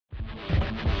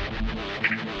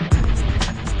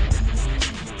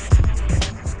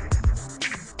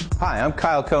Hi, I'm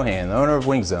Kyle Cohan, the owner of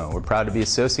Wing Zone. We're proud to be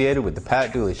associated with the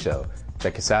Pat Dooley Show.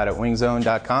 Check us out at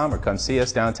wingzone.com or come see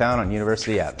us downtown on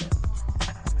University Avenue.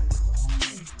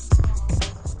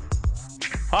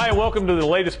 Hi, and welcome to the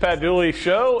latest Pat Dooley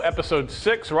Show, Episode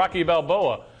 6, Rocky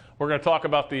Balboa. We're going to talk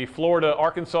about the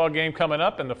Florida-Arkansas game coming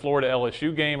up and the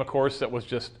Florida-LSU game, of course, that was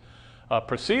just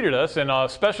preceded us. And a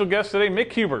special guest today,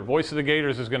 Mick Hubert, voice of the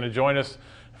Gators, is going to join us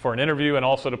for an interview and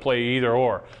also to play either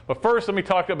or. But first, let me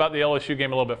talk about the LSU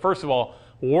game a little bit. First of all,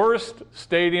 worst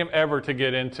stadium ever to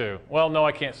get into. Well, no,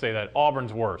 I can't say that.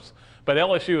 Auburn's worse. But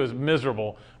LSU is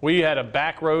miserable. We had a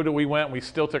back road that we went. We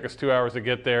still took us 2 hours to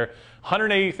get there.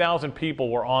 180,000 people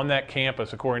were on that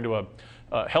campus, according to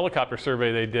a helicopter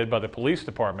survey they did by the police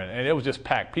department. And it was just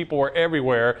packed. People were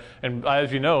everywhere. And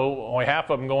as you know, only half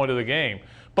of them going to the game.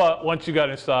 But once you got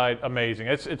inside, amazing.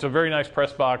 It's a very nice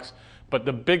press box. But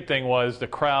the big thing was the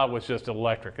crowd was just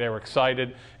electric. They were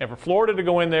excited. And for Florida to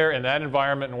go in there in that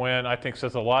environment and win, I think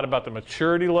says a lot about the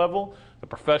maturity level, the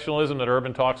professionalism that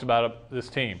Urban talks about this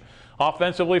team.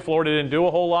 Offensively, Florida didn't do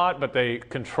a whole lot, but they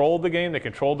controlled the game. They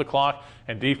controlled the clock.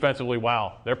 And defensively,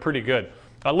 wow, they're pretty good.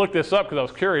 I looked this up because I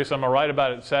was curious. I'm going to write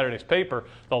about it in Saturday's paper.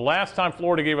 The last time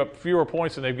Florida gave up fewer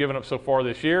points than they've given up so far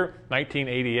this year,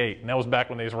 1988. And that was back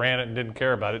when they just ran it and didn't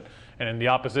care about it. And the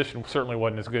opposition certainly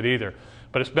wasn't as good either.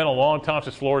 But it's been a long time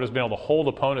since Florida's been able to hold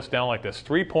opponents down like this.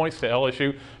 3 points to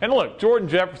LSU. And look, Jordan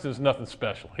Jefferson's nothing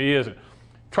special. He isn't.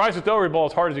 Tries to throw every ball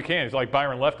as hard as he can. He's like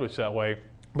Byron Leftwich that way.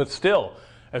 But still,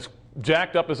 as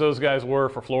jacked up as those guys were,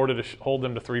 for Florida to hold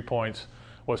them to 3 points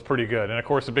was pretty good. And, of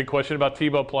course, the big question about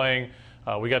Tebow playing,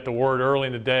 we got the word early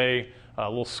in the day, a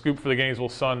little scoop for the Gainesville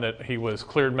Sun, that he was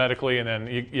cleared medically, and then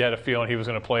you had a feeling he was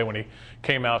going to play when he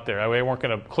came out there. They weren't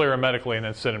going to clear him medically and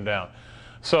then sit him down.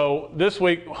 So this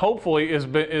week, hopefully,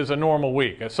 is a normal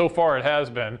week. And so far it has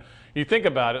been. You think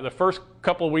about it, the first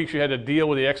couple of weeks you had to deal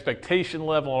with the expectation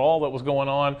level and all that was going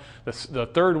on. The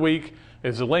third week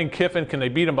is the Lane Kiffin. Can they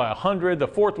beat him by 100? The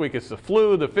fourth week it's the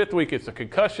flu. The fifth week it's the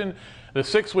concussion. The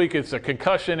sixth week it's the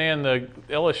concussion and the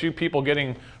LSU people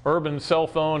getting Urban's cell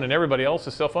phone and everybody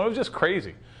else's cell phone. It was just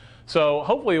crazy. So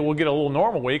hopefully we'll get a little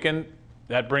normal week, and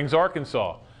that brings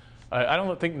Arkansas. I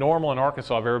don't think normal and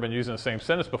Arkansas have ever been using the same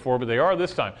sentence before, but they are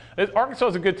this time. Arkansas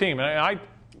is a good team, and I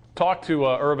talked to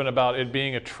Urban about it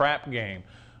being a trap game,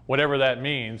 whatever that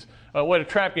means. What a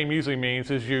trap game usually means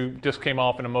is you just came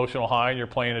off an emotional high and you're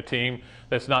playing a team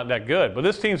that's not that good. But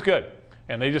this team's good,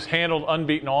 and they just handled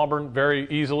unbeaten Auburn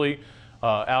very easily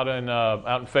out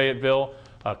in Fayetteville.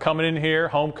 Coming in here,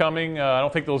 homecoming, I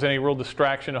don't think there was any real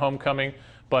distraction to homecoming.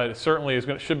 But it certainly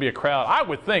should be a crowd, I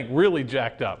would think, really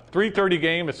jacked up. 3:30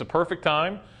 game, it's the perfect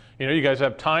time. You know, you guys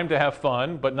have time to have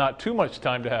fun, but not too much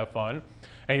time to have fun.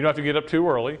 And you don't have to get up too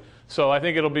early. So I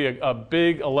think it'll be a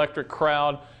big electric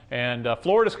crowd. And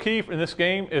Florida's key in this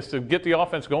game is to get the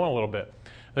offense going a little bit.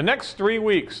 The next 3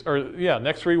 weeks,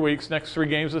 next 3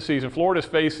 games of the season, Florida's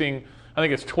facing, I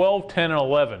think it's 12, 10, and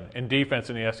 11 in defense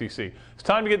in the SEC. It's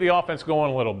time to get the offense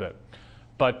going a little bit.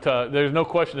 But there's no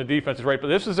question the defense is right. But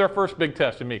this is their first big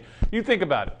test to me. You think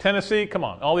about it. Tennessee, come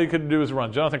on. All they could do is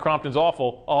run. Jonathan Crompton's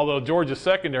awful, although Georgia's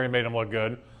secondary made him look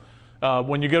good.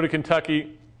 When you go to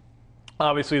Kentucky,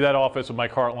 obviously that offense with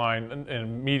Mike Hartline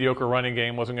and mediocre running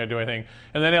game wasn't going to do anything.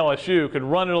 And then LSU could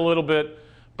run it a little bit,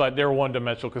 but they were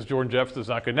one-dimensional because Jordan Jefferson's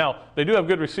not good. Now, they do have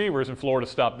good receivers, and Florida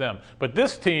stopped them. But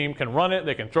this team can run it.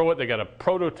 They can throw it. They got a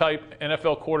prototype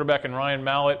NFL quarterback in Ryan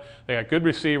Mallett. They got good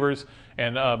receivers,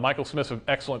 and Michael Smith's an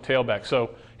excellent tailback.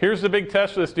 So here's the big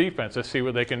test for this defense. Let's see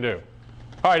what they can do.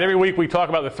 All right, every week we talk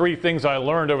about the 3 things I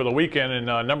learned over the weekend.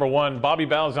 And number one, Bobby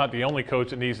Bowden's not the only coach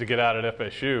that needs to get out at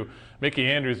FSU. Mickey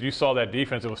Andrews, you saw that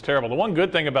defense. It was terrible. The one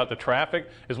good thing about the traffic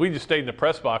is we just stayed in the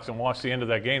press box and watched the end of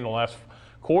that game, the last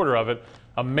quarter of it.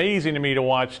 Amazing to me to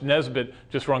watch Nesbitt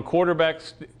just run quarterback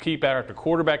keep after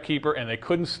quarterback keeper, and they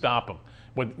couldn't stop him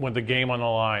with the game on the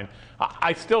line.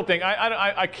 I still think,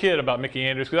 I kid about Mickey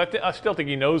Andrews because I still think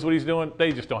he knows what he's doing.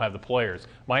 They just don't have the players.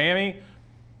 Miami,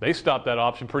 they stopped that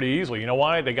option pretty easily. You know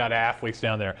why? They got athletes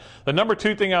down there. The number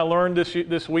 2 thing I learned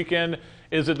this weekend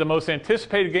is that the most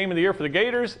anticipated game of the year for the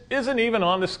Gators isn't even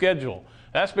on the schedule.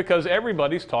 That's because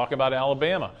everybody's talking about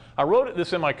Alabama. I wrote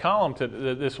this in my column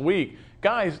this week.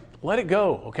 Guys, let it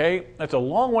go, okay? That's a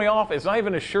long way off. It's not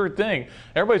even a sure thing.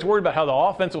 Everybody's worried about how the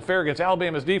offense will fare against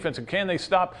Alabama's defense and can they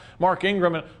stop Mark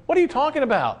Ingram. And what are you talking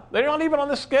about? They're not even on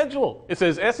the schedule. It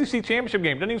says SEC championship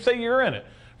game. Doesn't even say you're in it.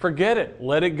 Forget it.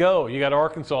 Let it go. You got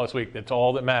Arkansas this week. That's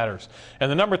all that matters.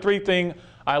 And the number 3 thing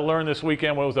I learned this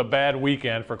weekend was a bad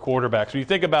weekend for quarterbacks. When you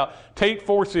think about Tate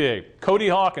Forcier, Cody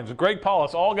Hawkins, Greg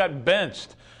Paulus, all got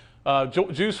benched.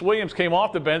 Juice Williams came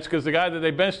off the bench because the guy that they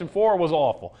benched him for was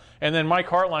awful. And then Mike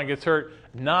Hartline gets hurt.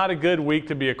 Not a good week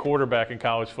to be a quarterback in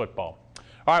college football.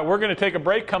 All right, we're going to take a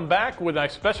break, come back with my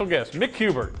special guest, Mick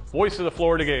Hubert, voice of the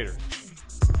Florida Gators.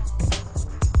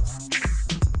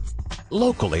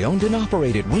 Locally owned and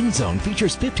operated, Wing Zone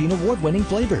features 15 award-winning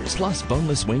flavors, plus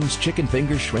boneless wings, chicken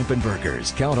fingers, shrimp, and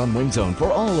burgers. Count on Wing Zone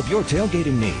for all of your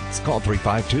tailgating needs. Call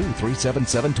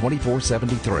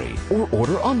 352-377-2473 or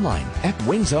order online at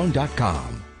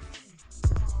wingzone.com.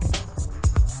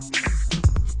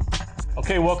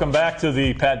 Okay, welcome back to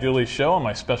the Pat Dooley Show and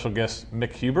my special guest,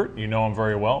 Mick Hubert. You know him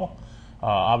very well.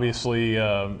 Obviously,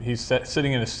 he's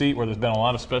sitting in a seat where there's been a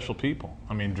lot of special people.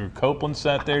 I mean, Drew Copeland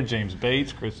sat there, James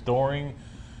Bates, Chris Doring.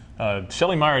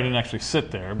 Shelley Meyer didn't actually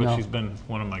sit there, but she's been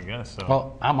one of my guests. So.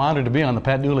 Well, I'm honored to be on the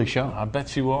Pat Dooley Show. I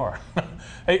bet you are.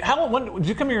 Hey, when did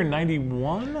you come here in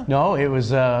 91? No, it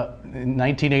was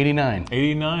 1989.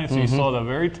 89, so you saw the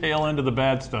very tail end of the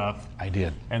bad stuff. I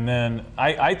did. And then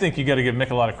I think you got to give Mick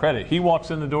a lot of credit. He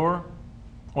walks in the door,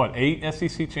 8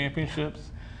 SEC championships?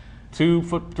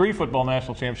 3 football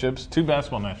national championships, 2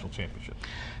 basketball national championships.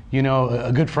 You know,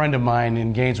 a good friend of mine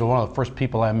in Gainesville, one of the first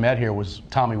people I met here was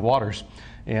Tommy Waters.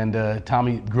 And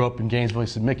Tommy grew up in Gainesville. He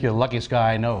said, Mick, you're the luckiest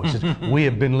guy I know. He said, we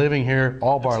have been living here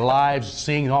all of our lives,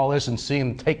 seeing all this and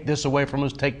seeing them take this away from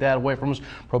us, take that away from us,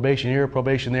 probation here,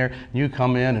 probation there. You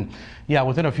come in, and yeah,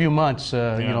 within a few months, you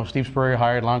know, Steve Spurrier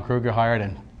hired, Lon Kruger hired,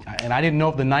 and I didn't know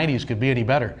if the 90s could be any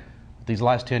better. These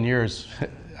last 10 years,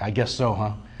 I guess so,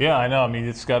 huh? Yeah, I know. I mean,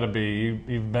 it's got to be.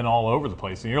 You've been all over the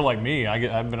place, and you're like me.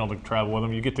 I've been able to travel with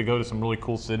them. You get to go to some really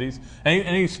cool cities.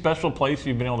 Any special place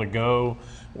you've been able to go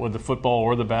with the football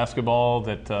or the basketball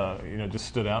that you know, just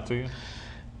stood out to you?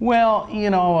 Well, you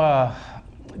know,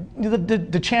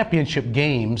 the championship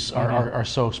games are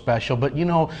so special. But you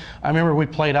know, I remember we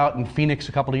played out in Phoenix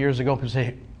a couple of years ago.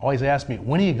 People always ask me,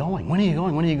 when are you going? When are you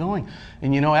going? When are you going?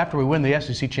 And you know, after we win the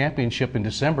SEC championship in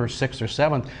December 6th or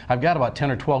 7th, I've got about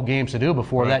 10 or 12 games to do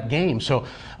before that game. So,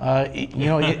 you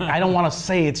know, I don't want to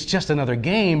say it's just another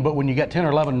game, but when you got 10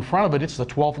 or 11 in front of it, it's the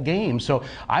 12th game. So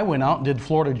I went out and did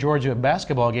Florida-Georgia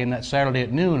basketball game that Saturday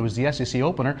at noon. It was the SEC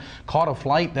opener. Caught a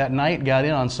flight that night, got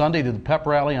in on Sunday, did the pep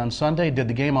rally on Sunday, did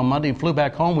the game on Monday, and flew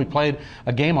back home. We played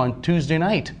a game on Tuesday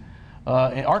night.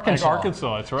 In Arkansas.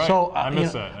 Arkansas, that's right. So I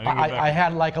missed that. I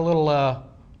had like a little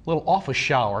office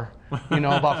shower, you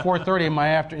know, about 4:30 in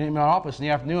my office in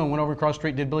the afternoon. Went over across the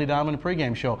street, did Billy Donovan a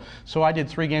pregame show. So I did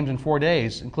 3 games in 4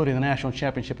 days, including the national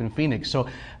championship in Phoenix. So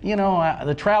you know,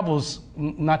 the travel's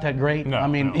not that great. No, I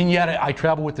mean, and yet I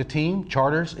travel with the team,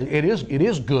 charters. It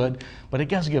is good, but it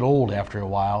does get old after a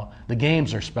while. The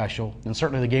games are special, and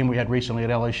certainly the game we had recently at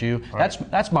LSU. Right.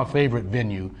 That's my favorite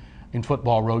venue in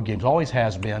football, road games. Always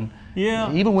has been.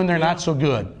 Yeah. Even when they're not so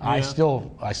good, I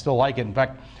still like it. In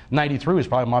fact, '93 was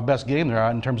probably my best game there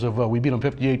in terms of we beat them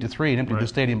 58-3 and emptied the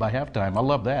stadium by halftime. I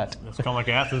love that. It's kind of like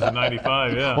Athens in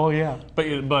 '95, yeah. Oh yeah.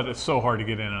 But it's so hard to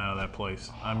get in and out of that place.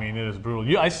 I mean, it is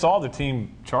brutal. I saw the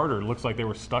team charter. It looks like they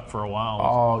were stuck for a while.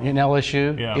 Oh, in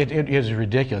LSU, yeah. It is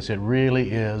ridiculous. It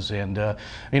really is. And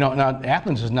you know, now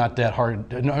Athens is not that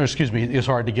hard. No, excuse me, it's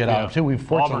hard to get out of too.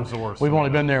 Auburn's the worst. We've only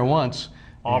been there once.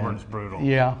 Auburn's brutal.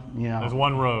 Yeah. There's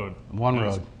one road. One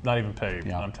road. Not even paved.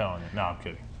 Yeah. I'm telling you. No, I'm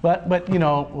kidding. But you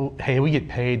know, hey, we get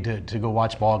paid to go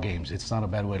watch ball games. It's not a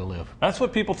bad way to live. That's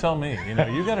what people tell me. You know,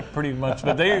 you got to pretty much,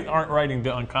 but they aren't writing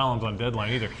on columns on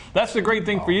Deadline either. That's the great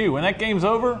thing for you. When that game's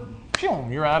over,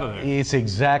 you're out of there. It's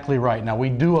exactly right. Now we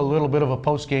do a little bit of a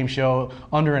post-game show,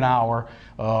 under an hour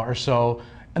or so.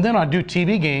 And then I do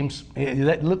TV games.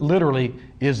 That literally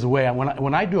is the way.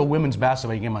 When I do a women's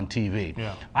basketball game on TV,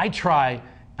 I try.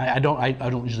 I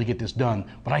don't usually get this done,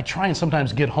 but I try and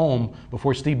sometimes get home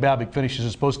before Steve Babick finishes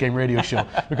his post-game radio show,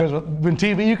 because when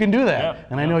TV you can do that.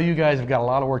 And I know you guys have got a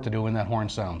lot of work to do when that horn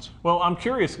sounds. Well, I'm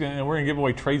curious, and we're going to give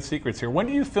away trade secrets here. When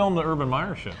do you film the Urban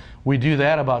Meyer show? We do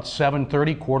that about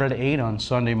 7:30, 7:45 on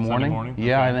Sunday morning.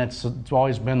 Yeah, and it's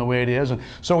always been the way it is. And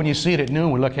so when you see it at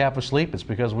noon, we look half asleep. It's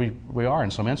because we are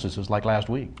in some instances, like last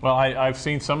week. Well, I've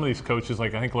seen some of these coaches,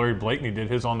 like I think Larry Blakeney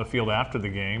did his on the field after the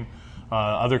game.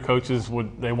 Other coaches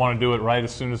they want to do it right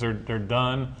as soon as they're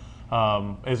done.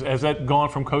 Has that gone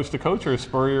from coach to coach, or is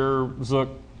Spurrier, Zook,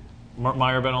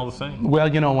 Meyer been all the same?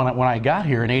 Well, you know, when I got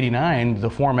here in '89, the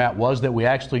format was that we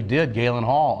actually did Galen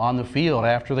Hall on the field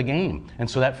after the game. And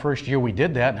so that first year we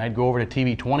did that, and I'd go over to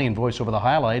TV 20 and voice over the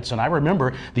highlights. And I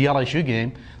remember the LSU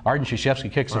game. Arden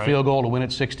Krzyzewski kicks the field goal to win it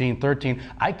 16-13.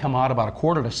 I'd come out about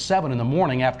 6:45 in the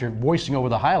morning after voicing over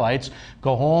the highlights,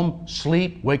 go home,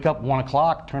 sleep, wake up 1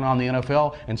 o'clock, turn on the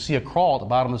NFL, and see a crawl at the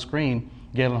bottom of the screen.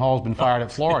 Galen Hall's been fired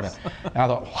at Florida. And I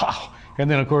thought, wow. And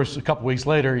then, of course, a couple weeks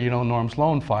later, Norm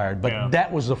Sloan fired. But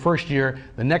that was the first year.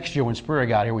 The next year when Spurrier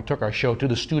got here, we took our show to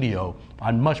the studio.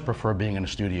 I much prefer being in the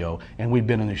studio, and we've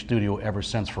been in the studio ever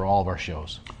since for all of our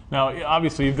shows. Now,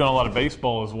 obviously, you've done a lot of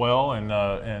baseball as well,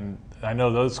 and I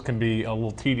know those can be a little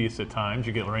tedious at times.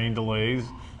 You get rain delays.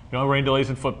 Rain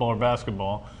delays in football or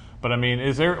basketball. But, I mean,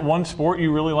 is there one sport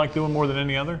you really like doing more than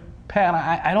any other? Pat,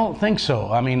 I don't think so.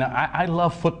 I mean, I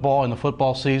love football in the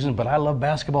football season, but I love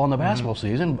basketball in the basketball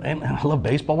season, and I love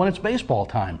baseball when it's baseball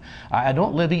time. I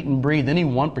don't live, eat, and breathe any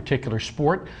one particular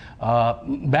sport.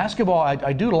 Basketball,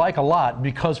 I do like a lot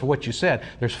because of what you said.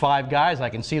 There's 5 guys. I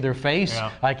can see their face.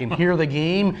 I can hear the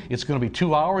game. It's going to be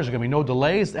 2 hours. There's going to be no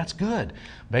delays. That's good.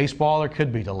 Baseball, there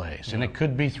could be delays, and it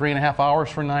could be 3.5 hours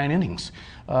for 9 innings.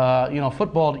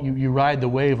 Football, you ride the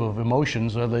wave of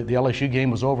emotions. The LSU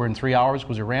game was over in 3 hours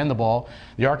because they ran the ball.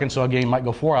 The Arkansas game might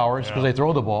go 4 hours because they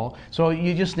throw the ball. So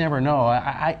you just never know.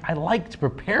 I like to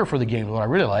prepare for the games, what I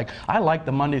really like. I like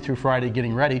the Monday through Friday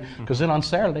getting ready because then on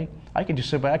Saturday, I can just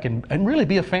sit back and really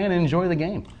be a fan and enjoy the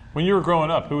game. When you were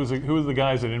growing up, who was the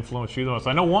guys that influenced you the most?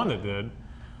 I know one that did.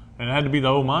 And it had to be the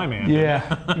oh my man.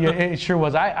 Yeah, it sure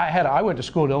was. I went to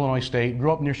school at Illinois State,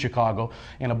 grew up near Chicago,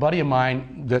 and a buddy of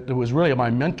mine that was really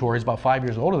my mentor, he's about 5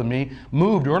 years older than me,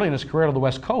 moved early in his career to the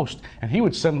West Coast, and he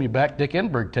would send me back Dick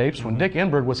Enberg tapes when Dick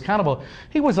Enberg was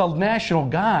he was a national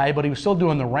guy, but he was still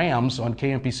doing the Rams on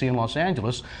KMPC in Los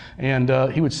Angeles, and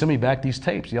he would send me back these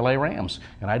tapes, the LA Rams,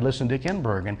 and I'd listen to Dick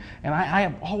Enberg, and I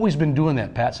have always been doing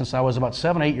that, Pat, since I was about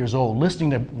 7, 8 years old, listening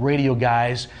to radio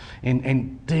guys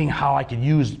and seeing how I could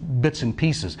use bits and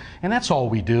pieces. And that's all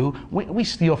we do. We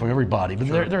steal from everybody.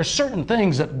 But there are certain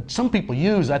things that some people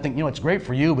use. I think, it's great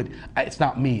for you, but it's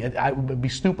not me. I would be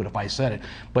stupid if I said it.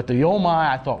 But the oh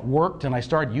my, I thought worked, and I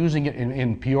started using it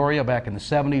in Peoria back in the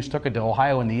 70s, took it to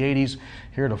Ohio in the 80s,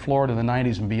 here to Florida in the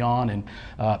 90s and beyond. And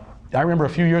I remember a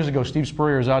few years ago, Steve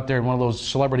Spurrier was out there in one of those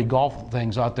celebrity golf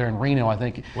things out there in Reno, I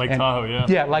think. Lake Tahoe, yeah.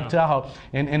 Yeah, Lake Tahoe.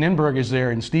 And Enberg is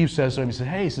there, and Steve says to him, he said,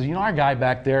 hey, our guy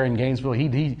back there in Gainesville,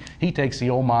 he takes the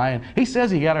oh my, and he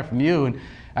says he got it from you. And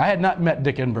I had not met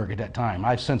Dick Enberg at that time.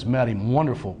 I've since met him.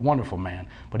 Wonderful, wonderful man.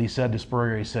 But he said to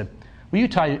Spurrier, he said, well, you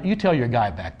tell your guy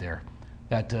back there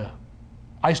that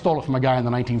I stole it from a guy in the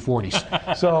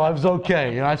 1940s, so I was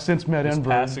okay. I've since met Enberg.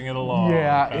 Passing it along.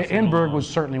 Yeah, Enberg was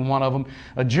certainly one of them.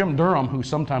 Jim Durham, who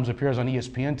sometimes appears on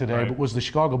ESPN today, but was the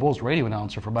Chicago Bulls radio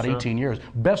announcer for about 18 years.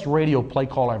 Best radio play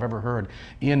caller I've ever heard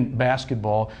in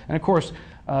basketball. And of course,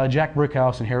 Jack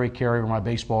Brickhouse and Harry Carey were my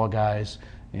baseball guys.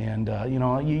 And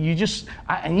you just,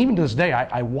 and even to this day,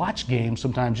 I watch games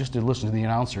sometimes just to listen to the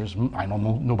announcers. I know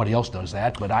nobody else does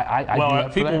that, but I do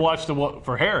that people watch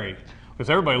for Harry. Because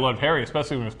everybody loved Harry,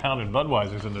 especially when he was pounding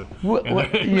Budweisers in the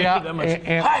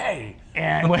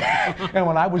And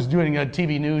when I was doing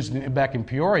TV news back in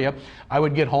Peoria, I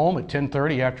would get home at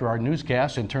 10:30 after our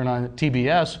newscast and turn on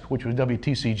TBS, which was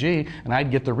WTCG, and I'd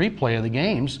get the replay of the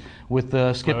games with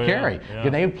Skip Carey. Yeah.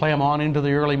 And they would play them on into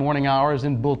the early morning hours,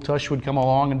 and Bill Tush would come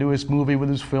along and do his movie with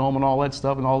his film and all that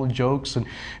stuff and all the jokes.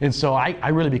 And so I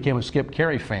really became a Skip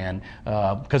Carey fan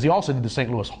because he also did the St.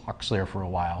 Louis Hawks there for a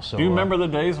while. So, do you remember the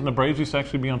days when the Braves used to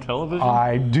actually be on television?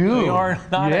 I do. They are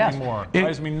not anymore. It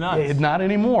drives me nuts. Not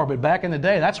anymore, but back in the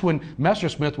day, that's when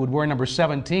Messersmith would wear number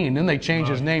 17. Then they changed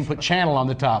his name, put Channel on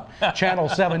the top. Channel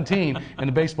 17, and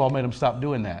the baseball made him stop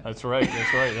doing that. That's right.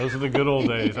 Those are the good old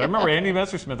days. I remember Andy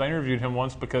Messersmith. I interviewed him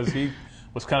once because he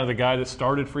was kind of the guy that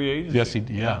started free agency. Yes, he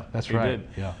did. Yeah, that's right. He did.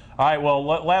 Yeah. All right, well,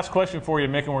 last question for you,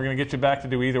 Mick, and we're going to get you back to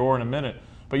do either or in a minute.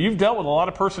 But you've dealt with a lot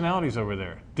of personalities over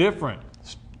there. Different.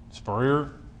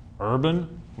 Spurrier,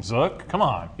 Urban, Zook. Come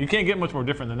on. You can't get much more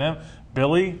different than them.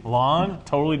 Billy, Lon,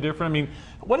 totally different. I mean,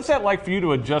 what is that like for you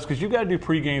to adjust? Because you've got to do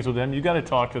pre-games with them. You've got to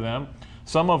talk to them.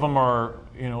 Some of them are,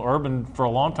 Urban for a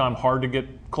long time, hard to get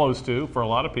close to for a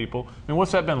lot of people. I mean,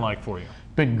 what's that been like for you?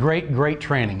 Been great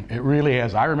training. It really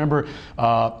has. I remember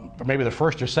maybe the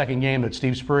first or second game that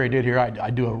Steve Spurrier did here. I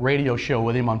do a radio show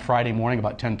with him on Friday morning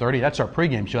about 10:30. That's our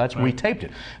pregame show. That's when we taped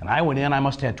it. And I went in. I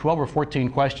must have had 12 or 14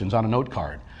 questions on a note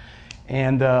card.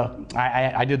 And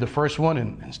I did the first one,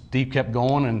 and Steve kept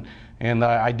going, and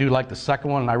I do like the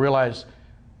second one, and I realized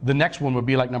the next one would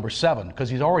be like number 7 because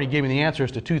he's already gave me the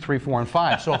answers to 2, 3, 4, and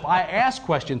 5. So if I ask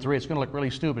question 3, it's going to look really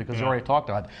stupid because I already talked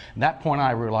about it. At that point,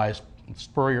 I realized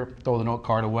Spurrier, throw the note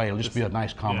card away. It'll just be a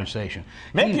nice conversation.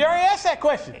 Mick, you already asked that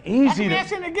question. Easy to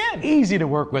ask it again. Easy to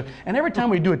work with. And every time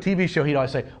we do a TV show, he'd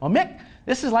always say, "Oh, Mick,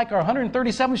 this is like our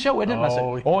 137th show, isn't it?" And I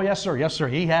said, "Oh, yes, sir, yes, sir."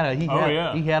 He had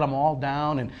them all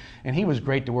down, and he was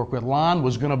great to work with. Lon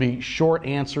was going to be short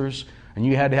answers, and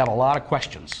you had to have a lot of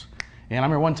questions. And I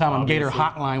remember one time on Gator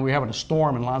Hotline, we were having a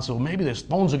storm, and Lon said, well, maybe the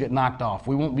phones will get knocked off.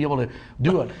 We won't be able to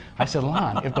do it. I said,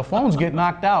 Lon, if the phones get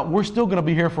knocked out, we're still going to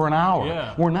be here for an hour.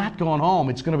 Yeah. We're not going home.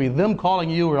 It's going to be them calling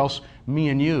you or else me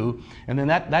and you. And then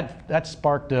that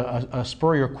sparked a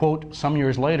Spurrier quote some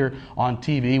years later on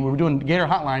TV. We were doing Gator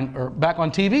Hotline or back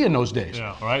on TV in those days.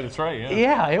 Yeah, right. That's right. Yeah.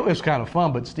 Yeah, it was kind of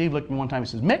fun. But Steve looked at me one time. He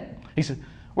says, Mick, he said,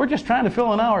 we're just trying to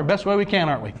fill an hour best way we can,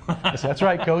 aren't we? I said, that's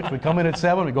right, Coach. We come in at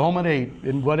 7, we go home at 8,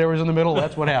 and whatever's in the middle,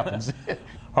 that's what happens.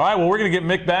 All right, well, we're going to get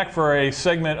Mick back for a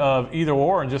segment of Either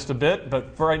Or in just a bit,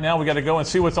 but for right now, we got to go and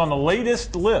see what's on the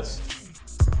latest list.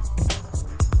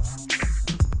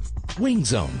 Wing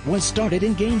Zone was started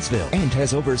in Gainesville and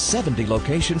has over 70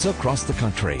 locations across the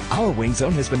country. Our Wing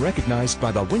Zone has been recognized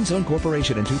by the Wing Zone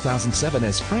Corporation in 2007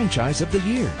 as Franchise of the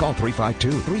Year. Call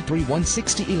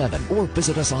 352-331-6011 or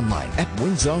visit us online at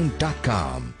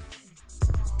wingzone.com.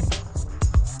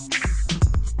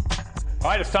 All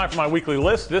right, it's time for my weekly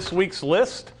list. This week's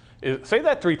list is, say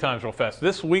that 3 times real fast.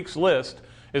 This week's list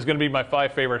is going to be my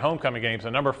 5 favorite homecoming games.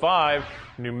 And number 5,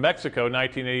 New Mexico,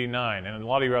 1989. And a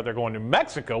lot of you are out there going, New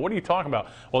Mexico? What are you talking about?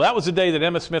 Well, that was the day that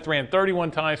Emmitt Smith ran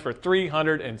 31 times for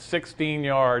 316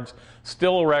 yards.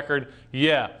 Still a record.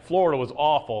 Yeah, Florida was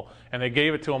awful, and they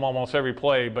gave it to him almost every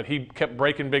play, but he kept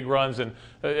breaking big runs. And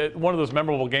one of those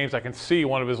memorable games, I can see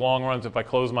one of his long runs if I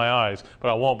close my eyes, but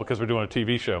I won't because we're doing a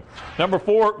TV show. Number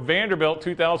 4, Vanderbilt,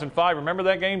 2005. Remember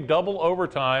that game? Double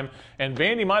overtime, and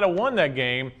Vandy might have won that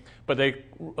game, but they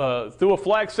threw a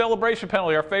flag celebration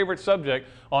penalty, our favorite subject,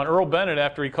 on Earl Bennett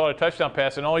after he caught a touchdown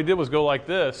pass, and all he did was go like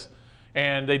this,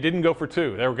 and they didn't go for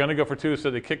 2. They were going to go for 2, so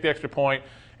they kicked the extra point,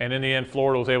 and in the end,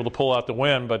 Florida was able to pull out the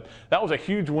win. But that was a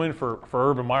huge win for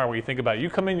Urban Meyer when you think about it. You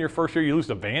come in your first year, you lose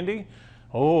to Vandy?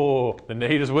 Oh, the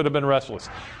natives would have been restless.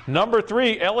 Number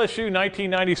 3, LSU,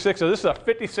 1996. So this is a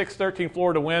 56-13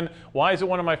 Florida win. Why is it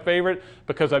one of my favorite?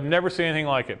 Because I've never seen anything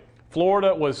like it.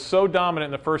 Florida was so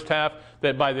dominant in the first half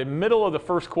that by the middle of the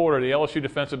first quarter, the LSU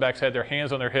defensive backs had their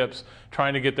hands on their hips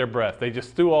trying to get their breath. They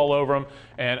just threw all over them.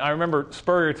 And I remember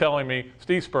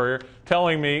Steve Spurrier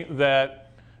telling me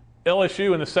that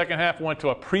LSU in the second half went to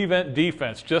a prevent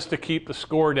defense just to keep the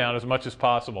score down as much as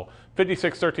possible.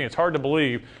 56-13, it's hard to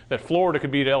believe that Florida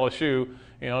could beat LSU.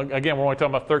 You know, again, we're only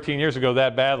talking about 13 years ago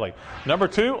that badly. Number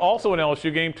 2, also an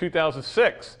LSU game,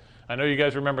 2006. I know you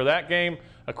guys remember that game.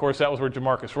 Of course, that was where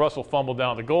Jamarcus Russell fumbled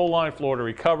down the goal line. Florida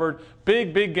recovered.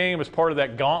 Big game as part of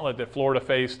that gauntlet that Florida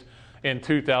faced in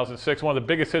 2006. One of the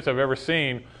biggest hits I've ever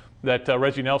seen that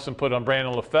Reggie Nelson put on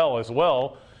Brandon LaFell as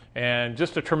well. And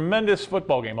just a tremendous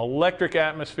football game, electric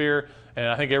atmosphere, and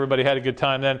I think everybody had a good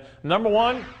time then. Number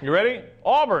 1, you ready?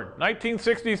 Auburn,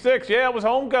 1966. Yeah, it was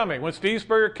homecoming when Steve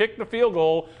Spurrier kicked the field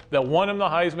goal that won him the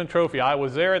Heisman Trophy. I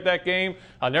was there at that game.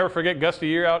 I'll never forget Gus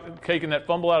Year out taking that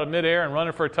fumble out of midair and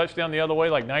running for a touchdown the other way,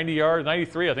 like 90 yards,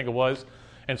 93 I think it was,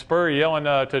 and Spurrier yelling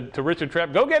to Richard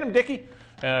Trapp, "Go get him, Dickie!"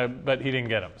 But he didn't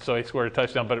get him, so he scored a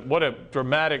touchdown. But what a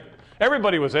dramatic.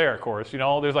 Everybody was there, of course. You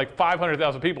know, there's like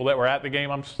 500,000 people that were at the game.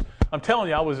 I'm telling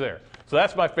you, I was there. So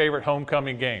that's my favorite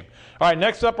homecoming game. All right,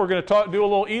 next up, we're going to do a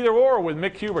little either or with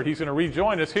Mick Hubert. He's going to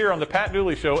rejoin us here on the Pat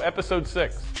Dooley Show, Episode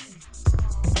 6.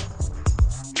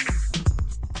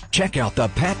 Check out the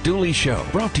Pat Dooley Show,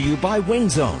 brought to you by Wing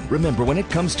Zone. Remember, when it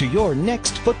comes to your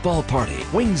next football party,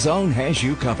 Wing Zone has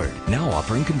you covered. Now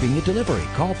offering convenient delivery.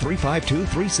 Call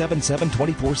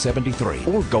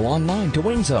 352-377-2473 or go online to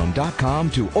wingzone.com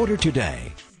to order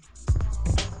today.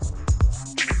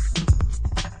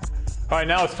 All right,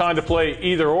 now it's time to play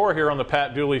Either Or here on the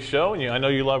Pat Dooley Show. And I know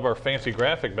you love our fancy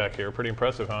graphic back here. Pretty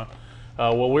impressive, huh?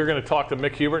 Well, we're going to talk to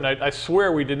Mick Hubert, and I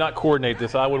swear we did not coordinate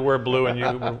this. I would wear blue and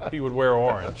he would wear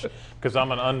orange because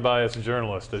I'm an unbiased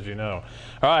journalist, as you know.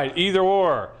 All right, Either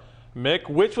Or. Mick,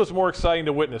 which was more exciting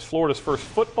to witness, Florida's first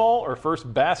football or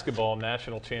first basketball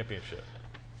national championship?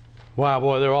 Wow,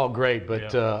 boy, they're all great,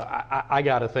 but I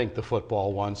got to think the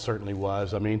football one certainly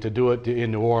was. I mean, to do it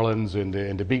in New Orleans and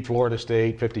to beat Florida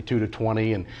State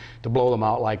 52-20 and to blow them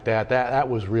out like that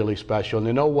was really special. And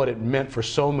to know what it meant for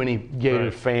so many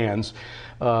Gator fans.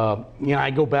 You know, I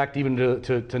go back even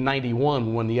to 91 when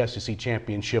we won the SEC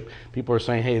championship. People are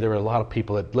saying, hey, there were a lot of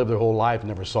people that lived their whole life and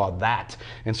never saw that.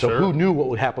 And so who knew what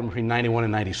would happen between 91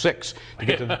 and 96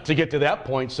 to get to that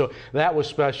point? So that was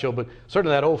special. But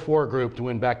certainly that 04 group to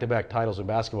win back-to-back titles in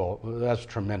basketball, that's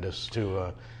tremendous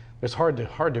too. It's hard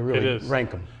to really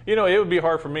rank them. You know, it would be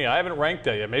hard for me. I haven't ranked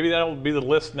that yet. Maybe that'll be the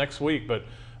list next week. But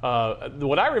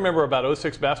what I remember about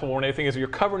 06 basketball more than anything is you're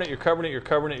covering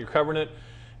it.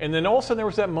 And then all of a sudden there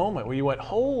was that moment where you went,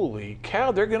 holy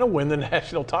cow, they're going to win the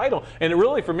national title. And it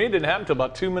really, for me, didn't happen until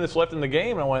about 2 minutes left in the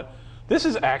game. And I went, this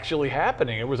is actually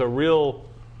happening. It was a real,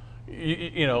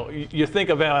 you think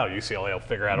of UCLA will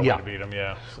figure out a way to beat them.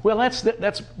 Yeah. Well,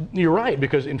 that's you're right,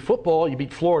 because in football you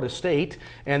beat Florida State,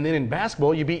 and then in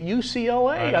basketball you beat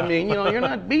UCLA. I mean, you're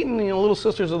not beating Little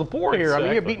Sisters of the Poor here. Exactly. I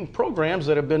mean, you're beating programs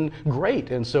that have been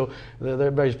great, and so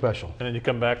they're very special. And then you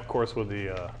come back, of course, with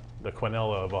the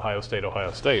Quinella of Ohio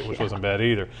State, which wasn't bad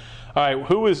either. All right,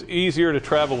 who is easier to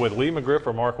travel with, Lee McGriff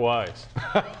or Mark Wise?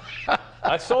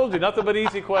 I told you, nothing but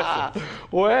easy questions.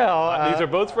 Well, these are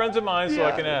both friends of mine, so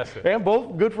I can ask it. And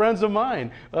both good friends of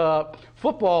mine.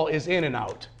 Football is in and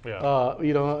out. Yeah.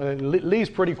 Lee's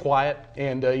pretty quiet,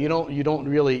 and you don't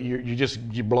really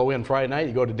you blow in Friday night,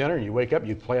 you go to dinner, and you wake up,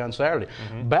 you play on Saturday.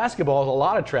 Basketball is a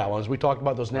lot of travel. As we talked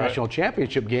about those national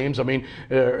championship games, I mean,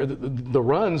 the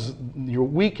runs, you're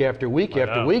week after week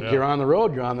after week. You're on the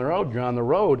road. You're on the road. You're on the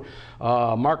road.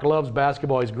 Mark loves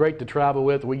basketball. He's great to travel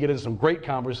with. We get into some great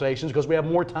conversations because we have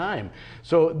more time.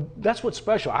 So that's what's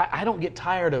special. I don't get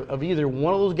tired of either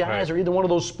one of those guys or either one of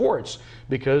those sports,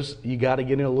 because you got to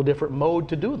get in a little different mode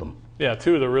to do them. Yeah,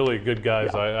 two of the really good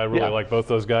guys. Yeah. I really like both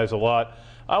those guys a lot.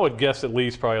 I would guess at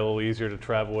least probably a little easier to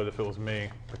travel with if it was me,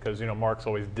 because Mark's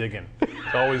always digging.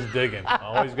 He's always digging.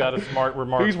 Always got a smart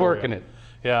remark. He's working it.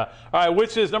 Yeah. All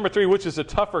right. Number 3? Which is a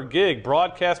tougher gig,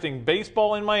 broadcasting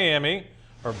baseball in Miami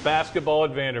or basketball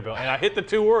at Vanderbilt? And I hit the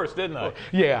two worst, didn't I?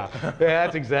 Yeah,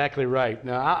 that's exactly right.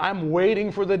 Now, I'm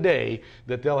waiting for the day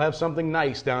that they'll have something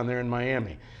nice down there in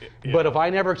Miami. Yeah. But if I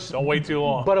never... Don't wait too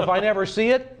long. But if I never see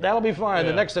it, that'll be fine.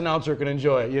 The next announcer can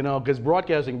enjoy it, because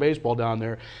broadcasting baseball down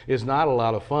there is not a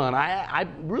lot of fun. I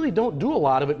really don't do a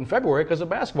lot of it in February because of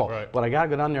basketball. Right. But I got to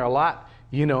go down there a lot,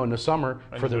 in the summer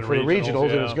for the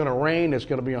regionals, and it's going to rain. It's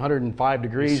going to be 105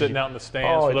 degrees. You're sitting out in the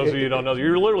stands. For those of you who don't know,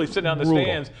 you're literally sitting out in the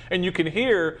stands, and you can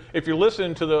hear, if you're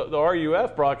listening to the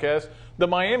RUF broadcast, the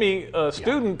Miami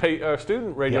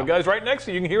student radio guys right next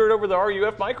to you. You can hear it over the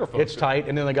RUF microphone. It's tight,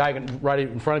 and then the guy right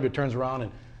in front of you turns around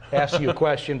and asks you a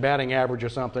question, batting average or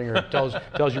something, or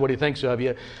tells you what he thinks of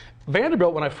you.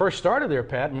 Vanderbilt, when I first started there,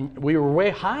 Pat, we were way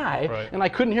high, and I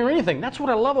couldn't hear anything. That's what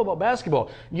I love about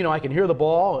basketball. I can hear the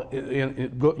ball,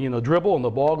 dribble, and the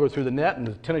ball go through the net, and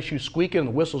the tennis shoes squeaking, and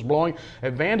the whistle's blowing.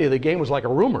 At Vandy, the game was like a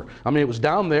rumor. I mean, it was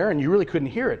down there, and you really couldn't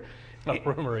hear it.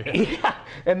 Yeah.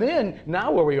 And then,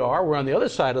 now where we are, we're on the other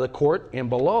side of the court,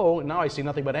 and below, and now I see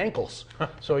nothing but ankles.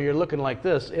 So you're looking like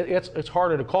this. It's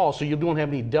harder to call, so you don't have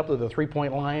any depth of the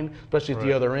three-point line, especially at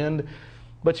the other end.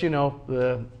 But,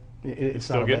 it's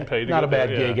still getting paid. Not a bad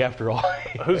gig after all.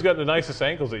 Who's got the nicest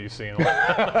ankles that you've seen? All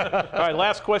right,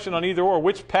 last question on either or.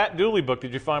 Which Pat Dooley book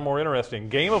did you find more interesting?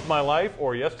 Game of My Life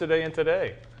or Yesterday and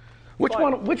Today? Which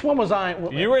one was I?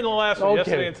 You were in the last one,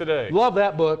 Yesterday and Today. Love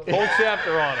that book. Whole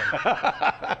chapter on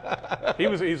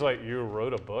him. He's like, you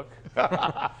wrote a book?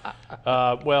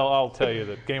 Well, I'll tell you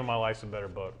that Game of My Life's a better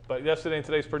book. But Yesterday and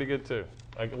Today's pretty good too.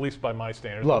 At least by my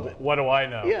standards. Love it. What do I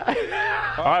know?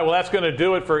 Yeah. All right, well, that's going to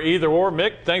do it for either or.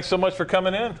 Mick, thanks so much for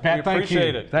coming in. Pat, we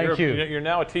appreciate it. Thank you. You're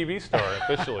now a TV star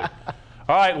officially.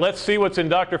 All right, let's see what's in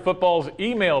Dr. Football's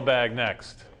email bag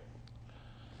next.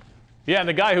 Yeah, and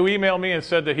the guy who emailed me and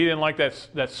said that he didn't like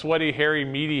that sweaty, hairy,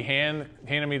 meaty hand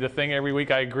handing me the thing every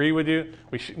week, I agree with you.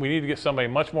 We need to get somebody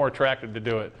much more attractive to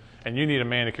do it, and you need a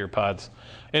manicure, Pods.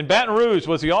 In Baton Rouge,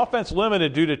 was the offense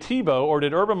limited due to Tebow, or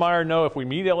did Urban Meyer know if we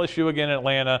meet LSU again in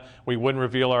Atlanta, we wouldn't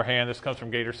reveal our hand? This comes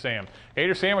from Gator Sam.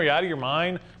 Gator Sam, are you out of your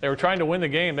mind? They were trying to win the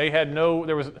game. They had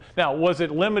now, was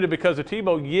it limited because of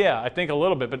Tebow? Yeah, I think a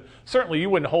little bit, but certainly you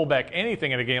wouldn't hold back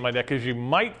anything in a game like that because you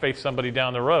might face somebody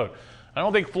down the road. I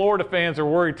don't think Florida fans are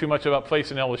worried too much about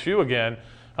facing LSU again.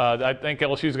 I think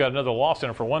LSU's got another loss in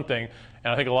it for one thing,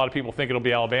 and I think a lot of people think it'll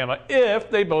be Alabama if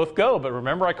they both go. But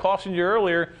remember, I cautioned you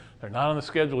earlier, they're not on the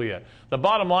schedule yet. The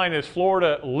bottom line is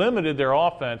Florida limited their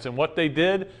offense, and what they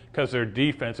did, because their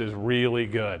defense is really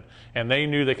good. And they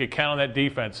knew they could count on that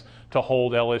defense to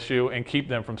hold LSU and keep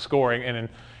them from scoring. And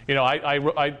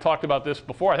I talked about this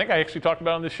before. I think I actually talked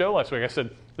about it on this show last week. I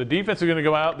said the defense is going to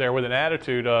go out there with an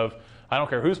attitude of, I don't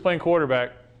care who's playing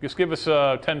quarterback, just give us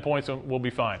 10 points and we'll be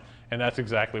fine. And that's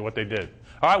exactly what they did.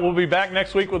 All right, we'll be back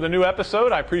next week with a new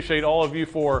episode. I appreciate all of you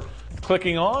for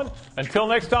clicking on. Until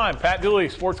next time, Pat Dooley,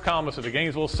 sports columnist of the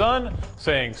Gainesville Sun,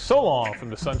 saying so long from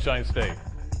the Sunshine State.